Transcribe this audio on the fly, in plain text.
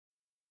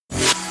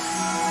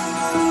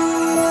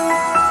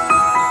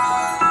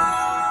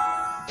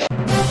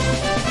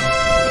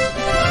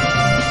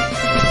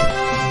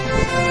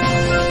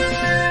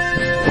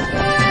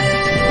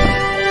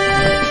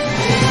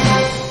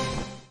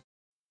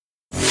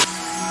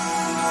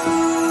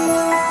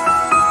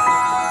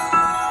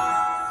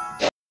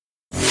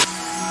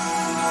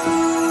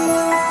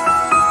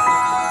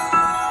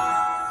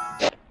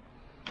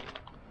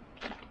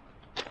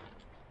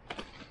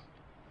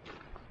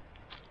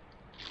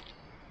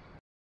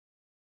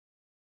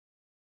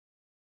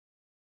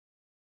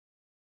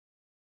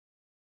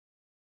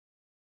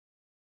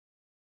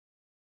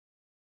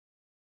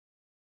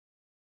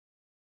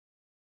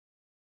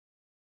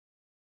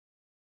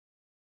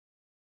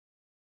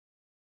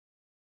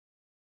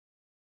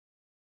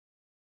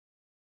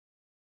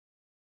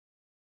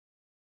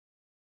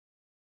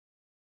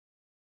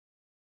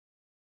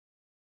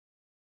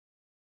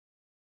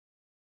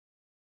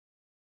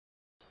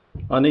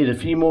I need a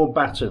few more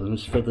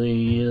battens for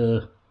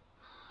the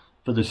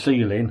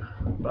ceiling.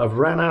 I've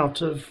ran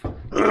out of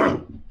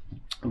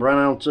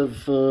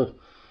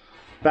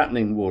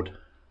battening wood.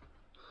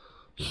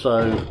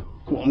 So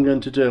what I'm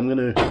going to do, I'm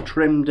going to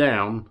trim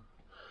down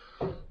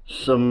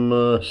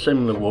some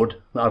similar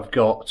wood that I've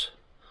got,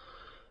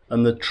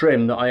 and the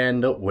trim that I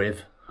end up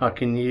with I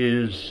can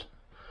use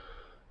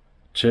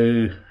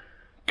to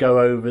go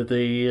over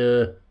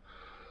the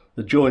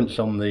joints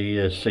on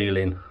the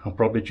ceiling. I'll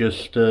probably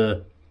just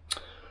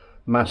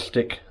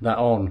mastic that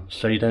on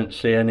so you don't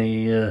see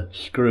any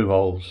screw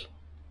holes.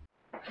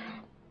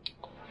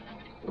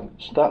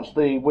 So that's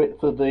the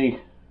width of the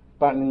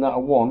battening that I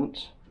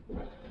want,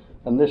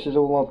 and this is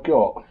all I've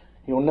got.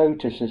 You'll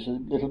notice it's a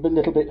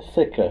little bit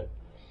thicker.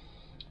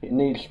 It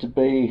needs to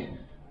be,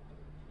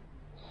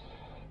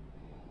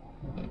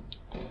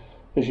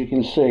 as you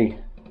can see,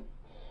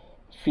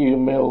 a few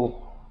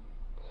mil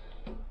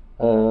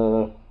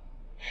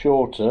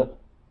shorter.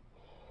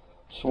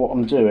 So what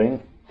I'm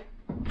doing,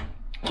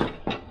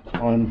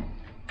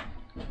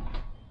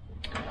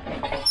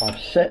 I've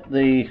set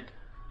the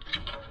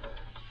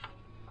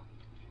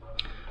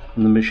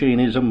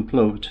machine is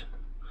unplugged.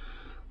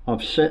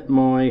 I've set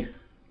my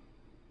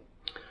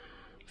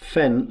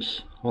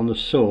fence on the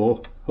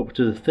saw up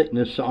to the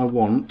thickness that I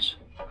want,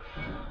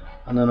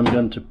 and then I'm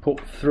going to put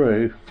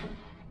through,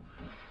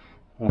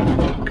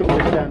 cut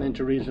this down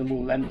into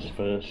reasonable lengths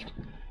first,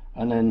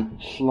 and then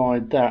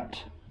slide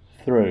that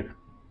through.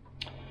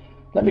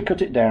 Let me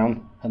cut it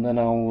down and then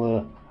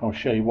I'll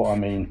show you what I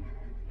mean.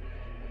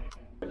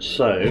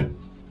 So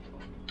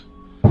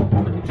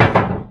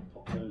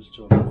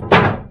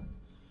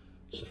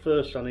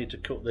first I need to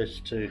cut this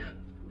to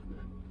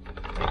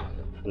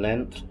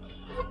length.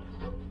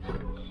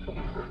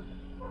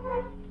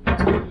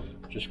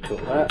 Just cut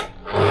that.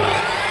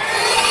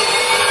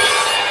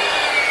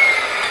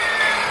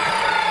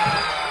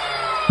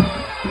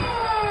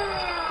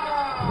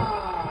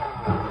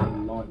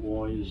 And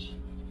likewise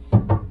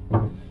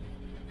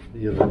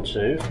the other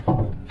two.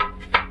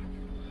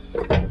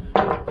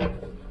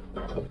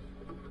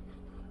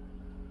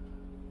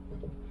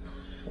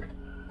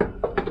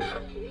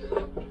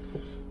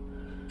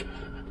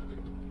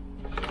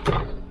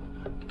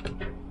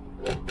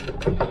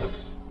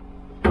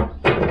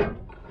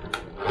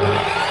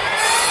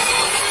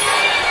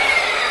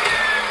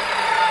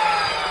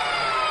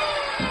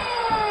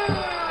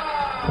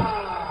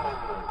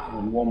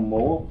 One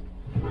more.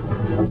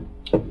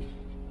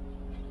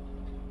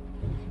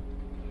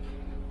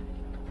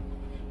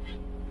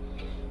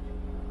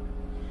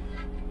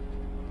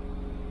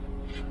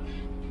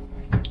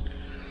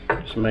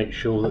 Just make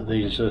sure that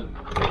these are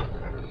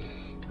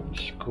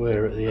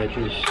square at the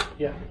edges.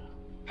 Yeah.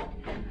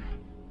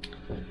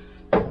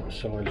 That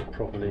side's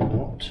probably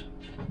not.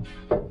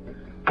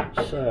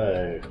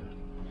 So,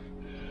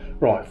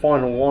 right,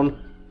 final one,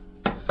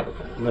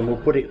 and then we'll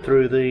put it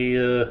through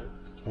the.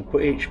 We'll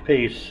put each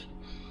piece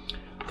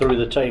through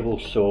the table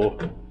saw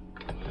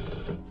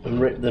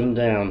and rip them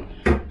down,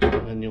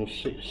 and you'll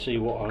see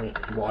what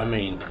I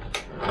mean.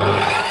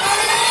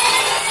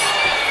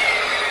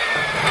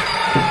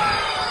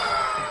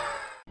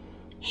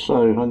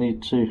 So I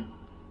need to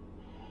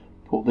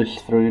put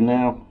this through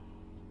now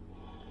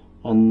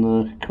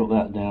and cut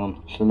that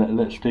down. So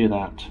let's do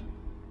that.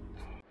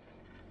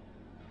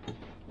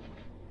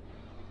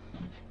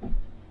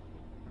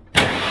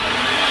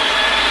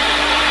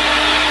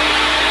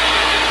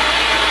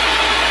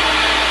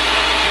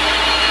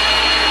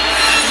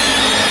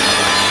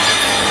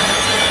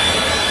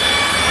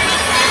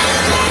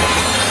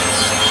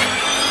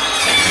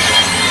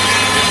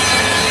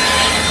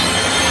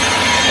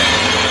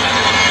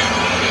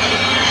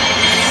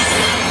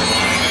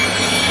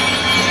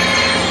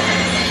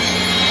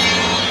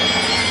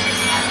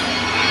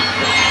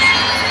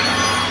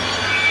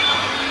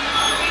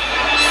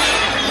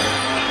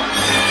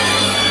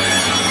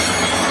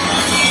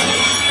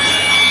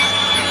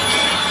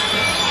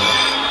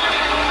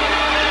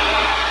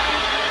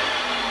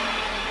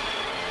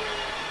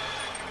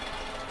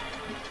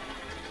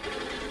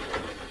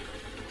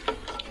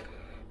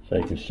 So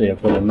you can see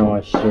I've got a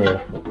nice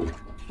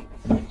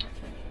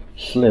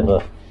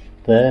sliver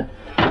there,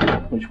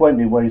 which won't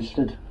be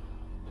wasted.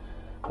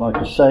 Like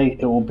I say,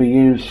 it will be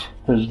used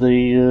as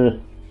the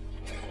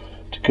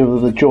to cover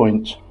the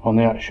joint on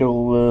the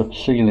actual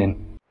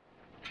ceiling.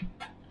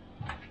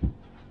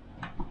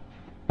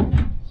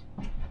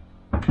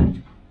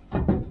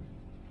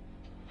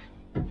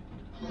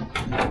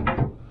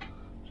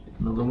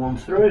 Another one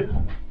through.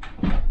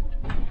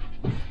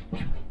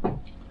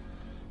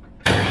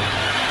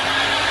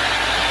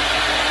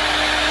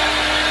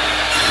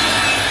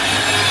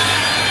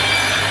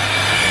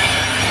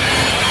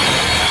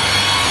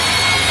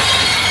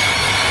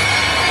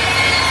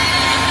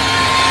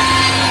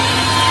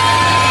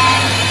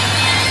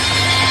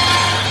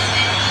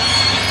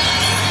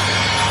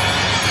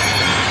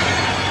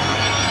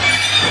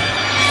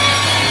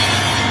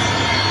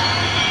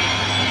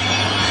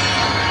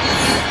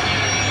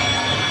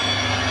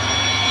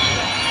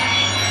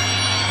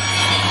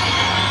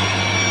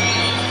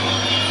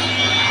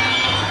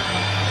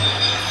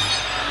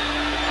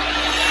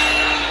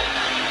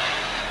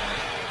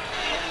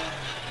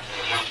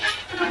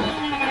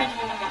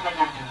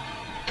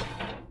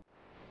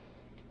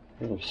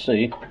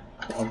 see,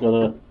 I've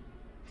got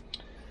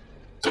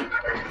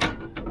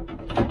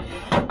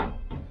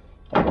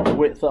the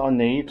width that I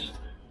need,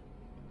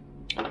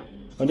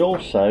 and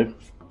also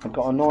I've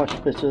got a nice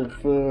bit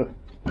of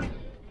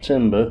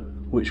timber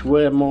which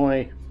where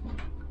my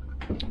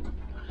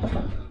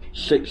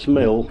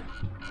 6mm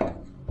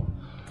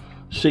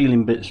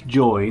ceiling bits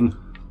join,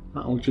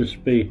 that'll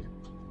just be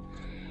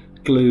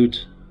glued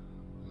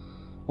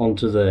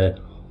onto there,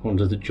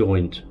 onto the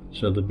joint,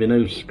 so there'll be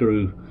no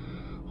screw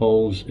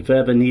holes. If I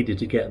ever needed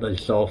to get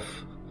this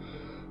off,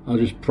 I'll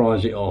just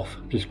prise it off.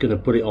 I'm just going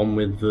to put it on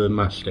with the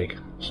mastic.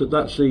 So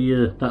that's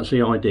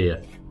the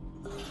idea.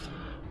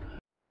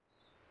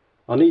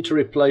 I need to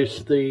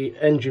replace the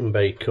engine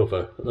bay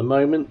cover. At the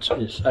moment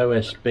it's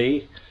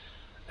OSB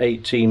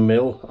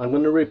 18mm. I'm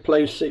going to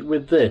replace it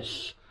with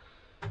this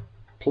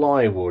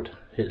plywood.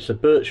 It's a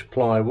birch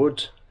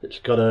plywood. It's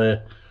got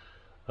a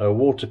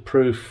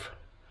waterproof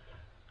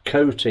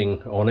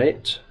coating on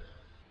it.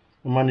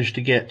 I managed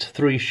to get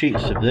 3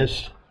 sheets of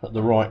this at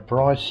the right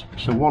price.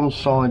 So one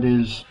side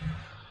is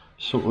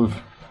sort of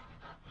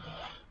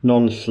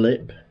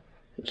non-slip,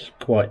 it's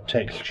quite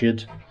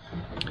textured,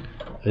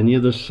 and the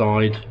other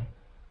side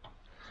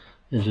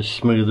is as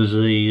smooth as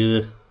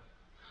a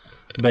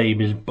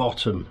baby's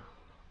bottom.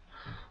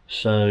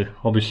 So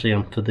obviously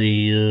for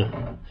the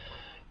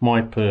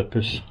my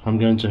purpose I'm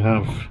going to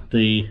have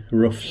the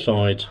rough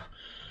side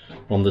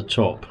on the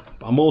top.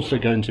 I'm also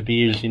going to be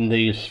using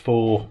these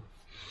for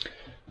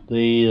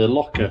the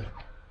locker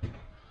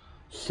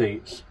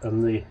seats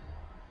and the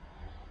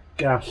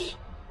gas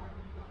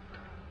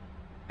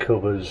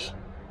covers,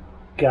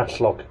 gas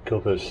locker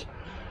covers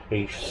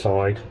each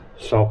side.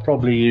 So I'll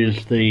probably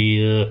use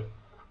the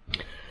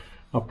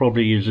a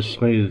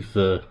smooth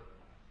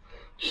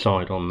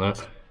side on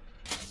that.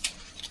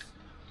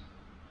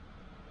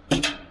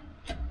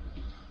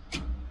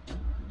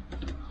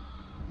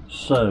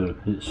 So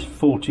it's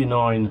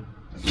 49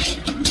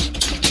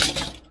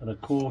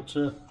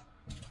 1/4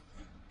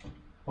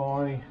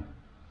 by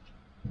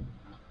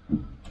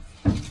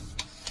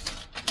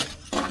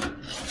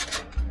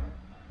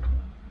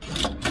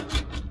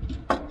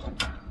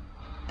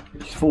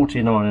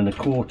 49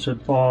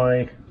 1/4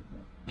 by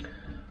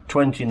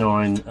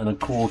 29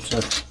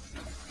 1/4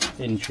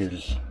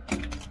 inches.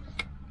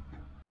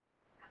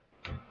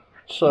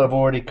 So I've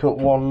already cut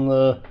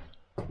one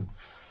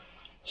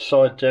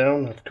side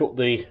down. I've cut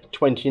the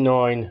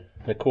 29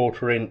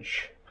 1/4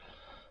 inch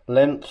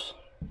length.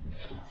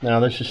 Now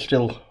this is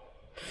still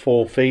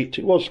 4 feet.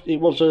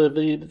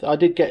 I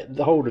did get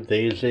the hold of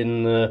these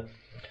in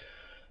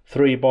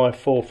 3 by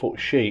 4 foot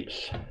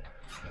sheets.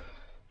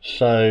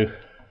 So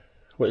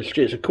well, it's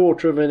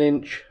 1/4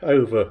 inch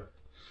over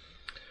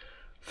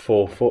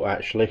 4 foot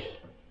actually,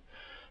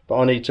 but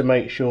I need to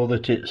make sure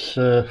that it's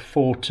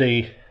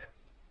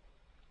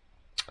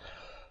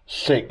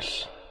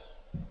 46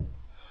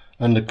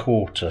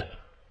 1/4.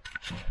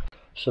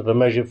 So if I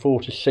measure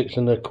 46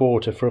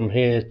 1/4 from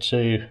here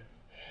to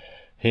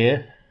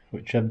here,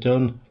 which I've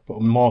done, put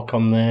a mark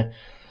on there,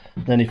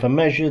 then if I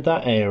measure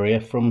that area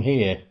from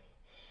here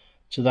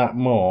to that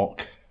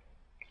mark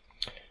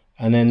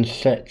and then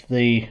set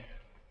the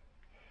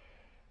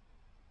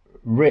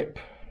rip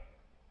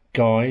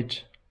guide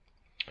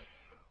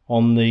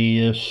on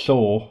the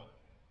saw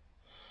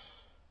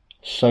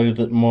so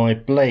that my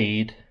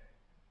blade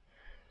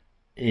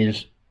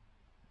is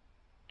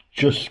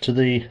just to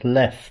the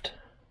left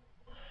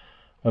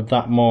of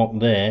that mark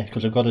there,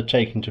 because I've got to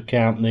take into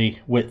account the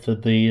width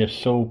of the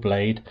saw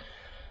blade,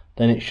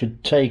 then it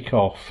should take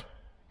off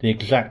the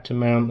exact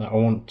amount that I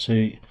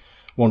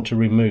want to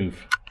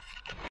remove.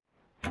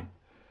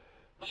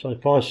 So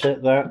if I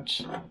set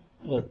that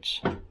at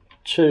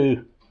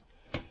 2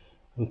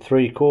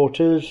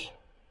 3/4,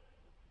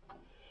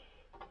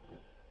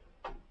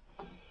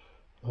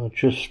 I'll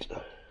just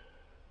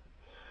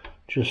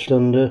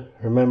under.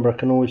 Remember, I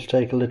can always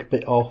take a little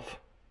bit off,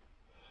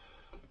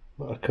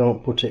 but I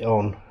can't put it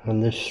on.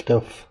 And this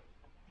stuff,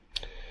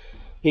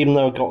 even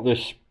though I got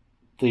these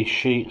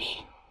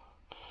sheets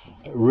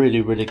at a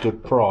really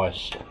good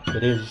price,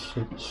 it's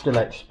still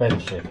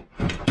expensive.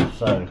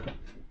 So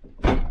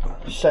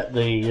set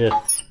the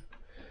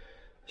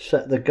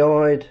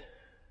guide.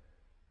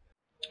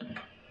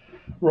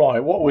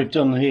 Right, what we've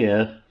done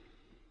here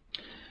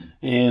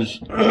is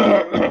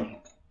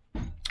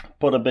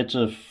put a bit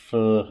of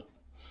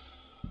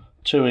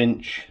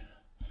 2-inch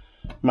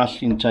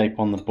masking tape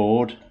on the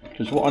board,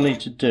 because what I need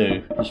to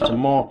do is to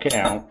mark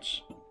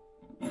out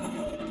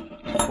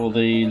for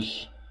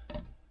these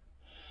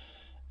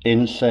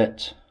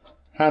inset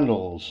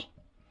handles.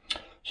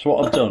 So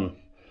what I've done,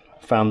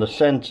 I found the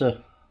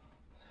centre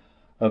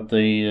of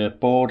the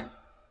board,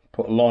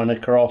 put a line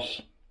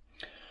across.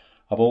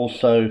 I've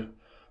also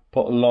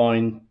put a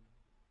line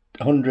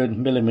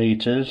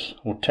 100mm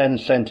or 10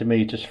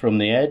 centimeters from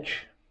the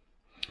edge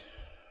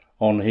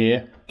on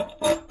here.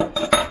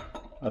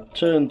 I've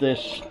turned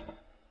this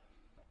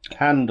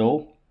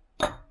handle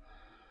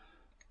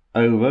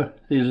over.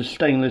 These are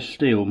stainless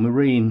steel,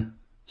 marine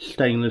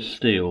stainless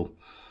steel,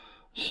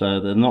 so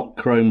they're not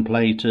chrome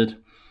plated.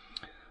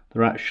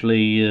 They're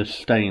actually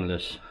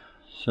stainless,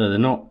 so they're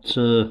not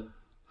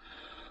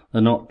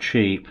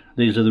cheap.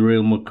 These are the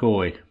real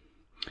McCoy.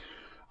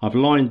 I've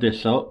lined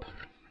this up.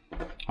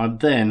 I've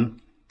then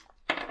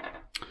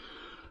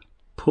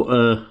put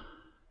a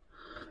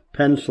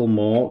pencil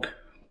mark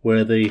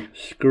where the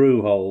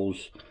screw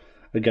holes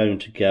are going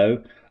to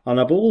go, and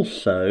I've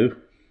also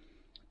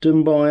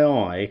done by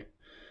eye,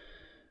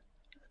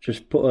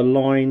 just put a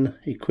line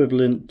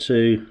equivalent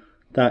to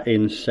that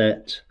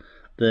inset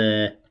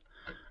there,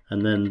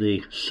 and then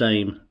the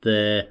same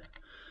there,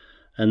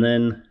 and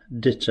then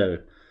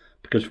ditto,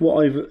 because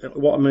what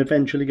I'm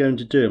eventually going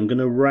to do, I'm going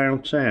to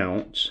route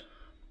out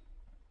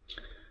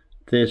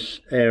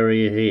this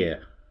area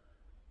here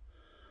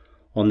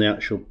on the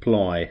actual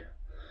ply,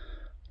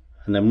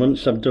 and then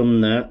once I've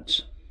done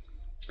that,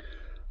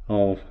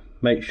 I'll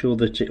make sure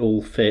that it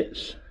all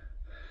fits,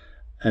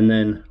 and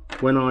then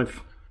when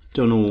I've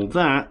done all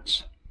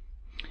that,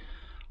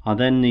 I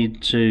then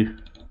need to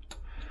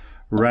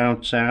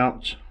route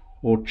out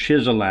or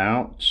chisel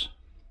out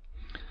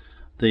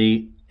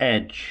the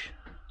edge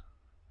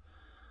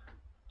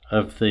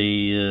of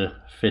the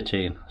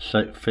fitting so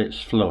it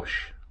fits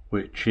flush,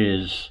 which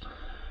is,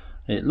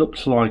 it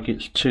looks like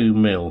it's 2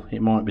 mil,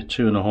 it might be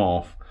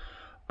 2.5,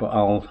 but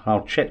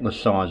I'll check the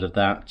size of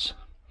that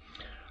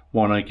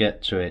when I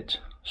get to it.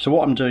 So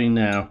what I'm doing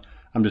now,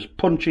 I'm just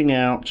punching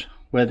out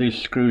where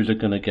these screws are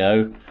going to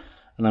go,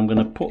 and I'm going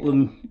to put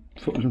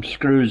some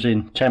screws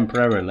in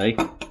temporarily.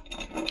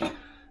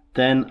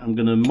 Then I'm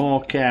going to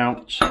mark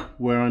out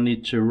where I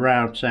need to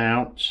route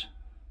out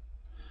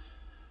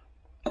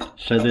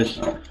so this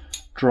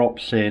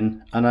drops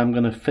in, and I'm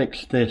going to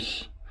fix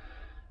this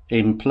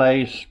in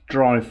place,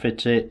 dry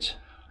fit it.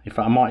 In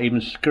fact, I might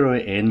even screw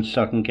it in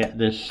so I can get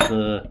this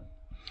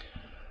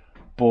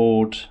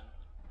board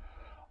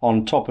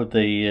on top of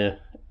the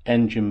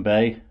engine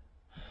bay,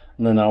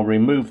 and then I'll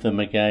remove them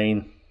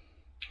again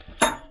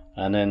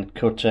and then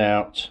cut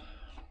out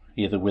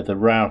either with a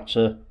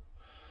router,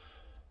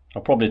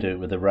 I'll probably do it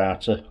with a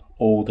router,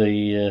 or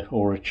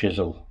a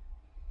chisel.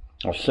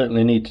 I'll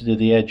certainly need to do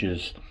the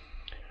edges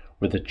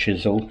with a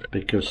chisel,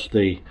 because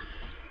the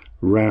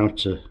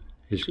router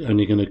is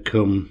only going to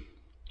come,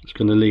 it's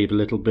going to leave a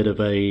little bit of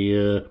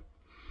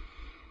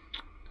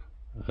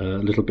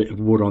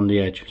wood on the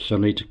edge, so I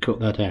need to cut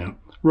that out.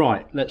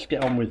 Right, let's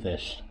get on with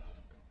this.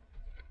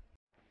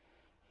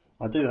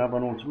 I do have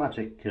an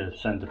automatic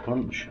centre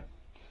punch.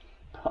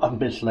 I've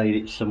mislaid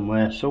it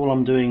somewhere, so all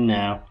I'm doing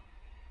now,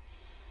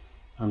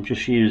 I'm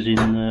just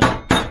using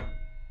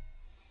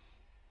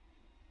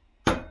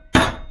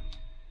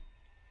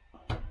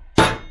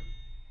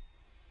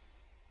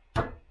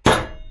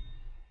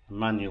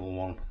manual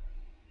one,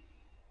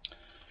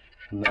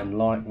 and then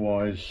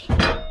likewise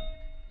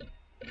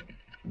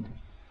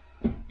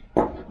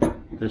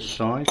this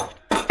side.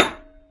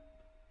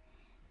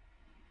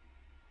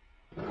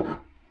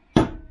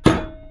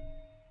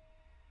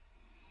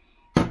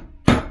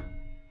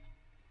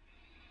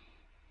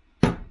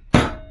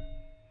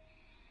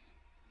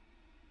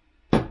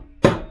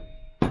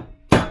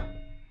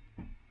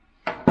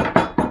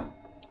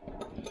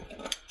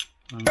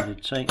 I'm going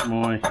to take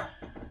my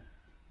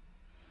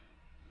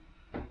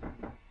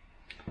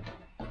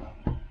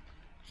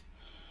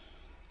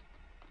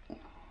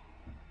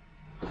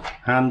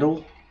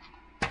handle.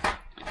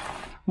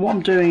 What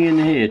I'm doing in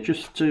here,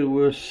 just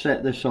to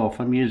set this off,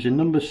 I'm using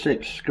number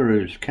 6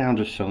 screws,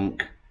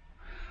 countersunk,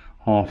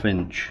 1/2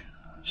 inch.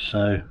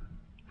 So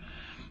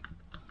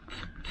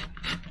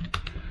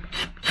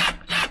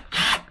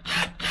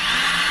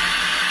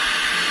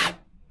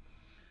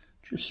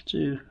just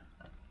to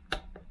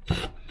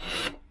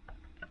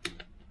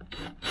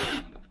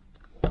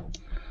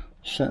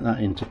set that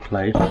into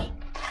place.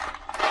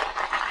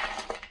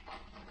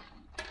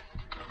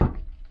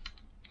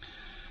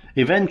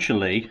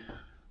 Eventually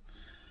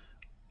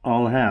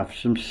I'll have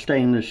some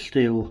stainless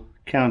steel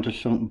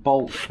countersunk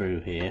bolts through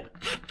here,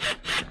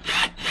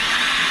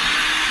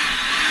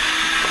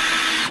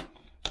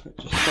 but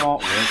to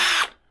start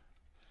with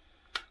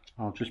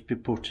I'll just be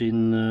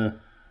putting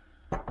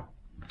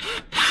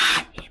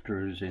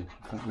screws in.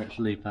 Let's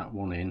leave that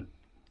one in.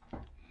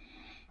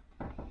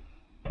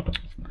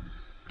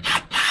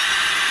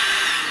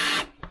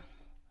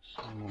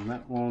 So on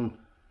that one,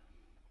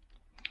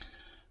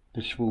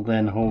 this will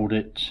then hold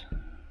it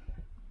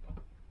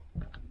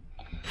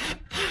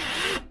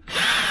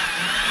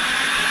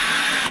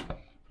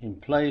in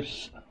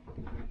place,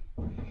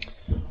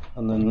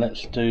 and then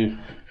let's do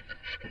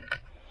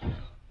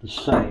the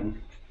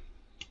same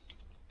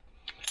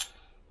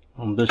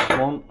on this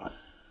one.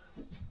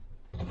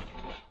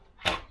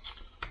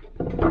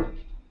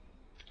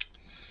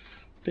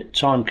 Bit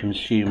time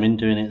consuming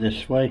doing it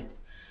this way,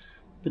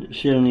 but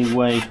it's the only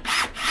way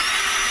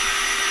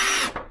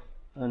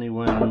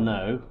I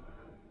know.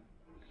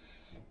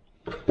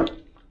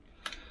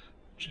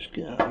 Just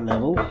get that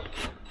level.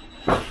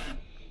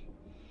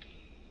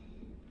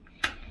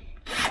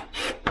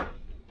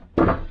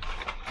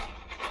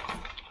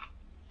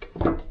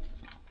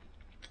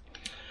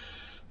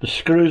 The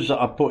screws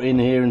that I put in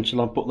here until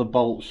I put the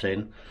bolts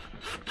in,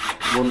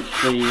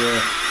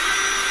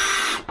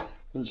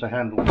 once the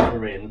handles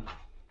are in,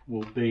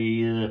 will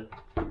be a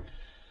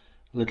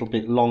little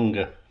bit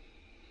longer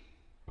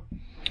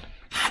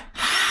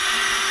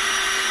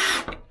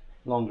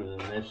than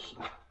this.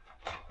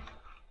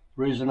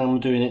 The reason I'm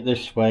doing it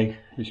this way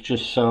is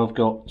just so I've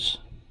got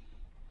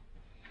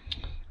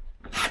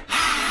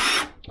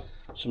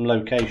some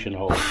location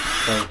holes.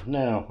 So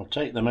now I'll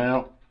take them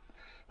out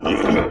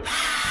and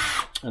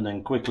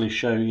then quickly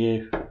show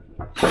you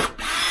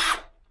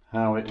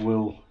how it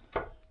will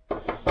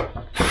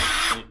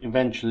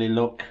eventually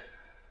look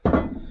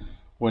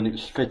when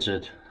it's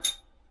fitted.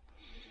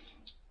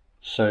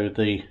 So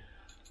the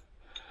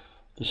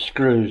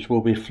screws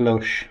will be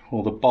flush,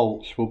 or the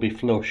bolts will be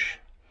flush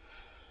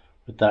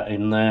with that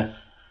in there.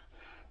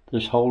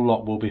 This whole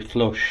lot will be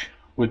flush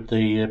with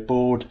the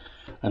board,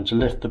 and to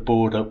lift the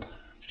board up,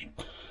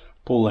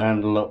 pull the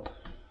handle up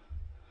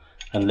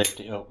and lift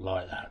it up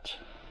like that.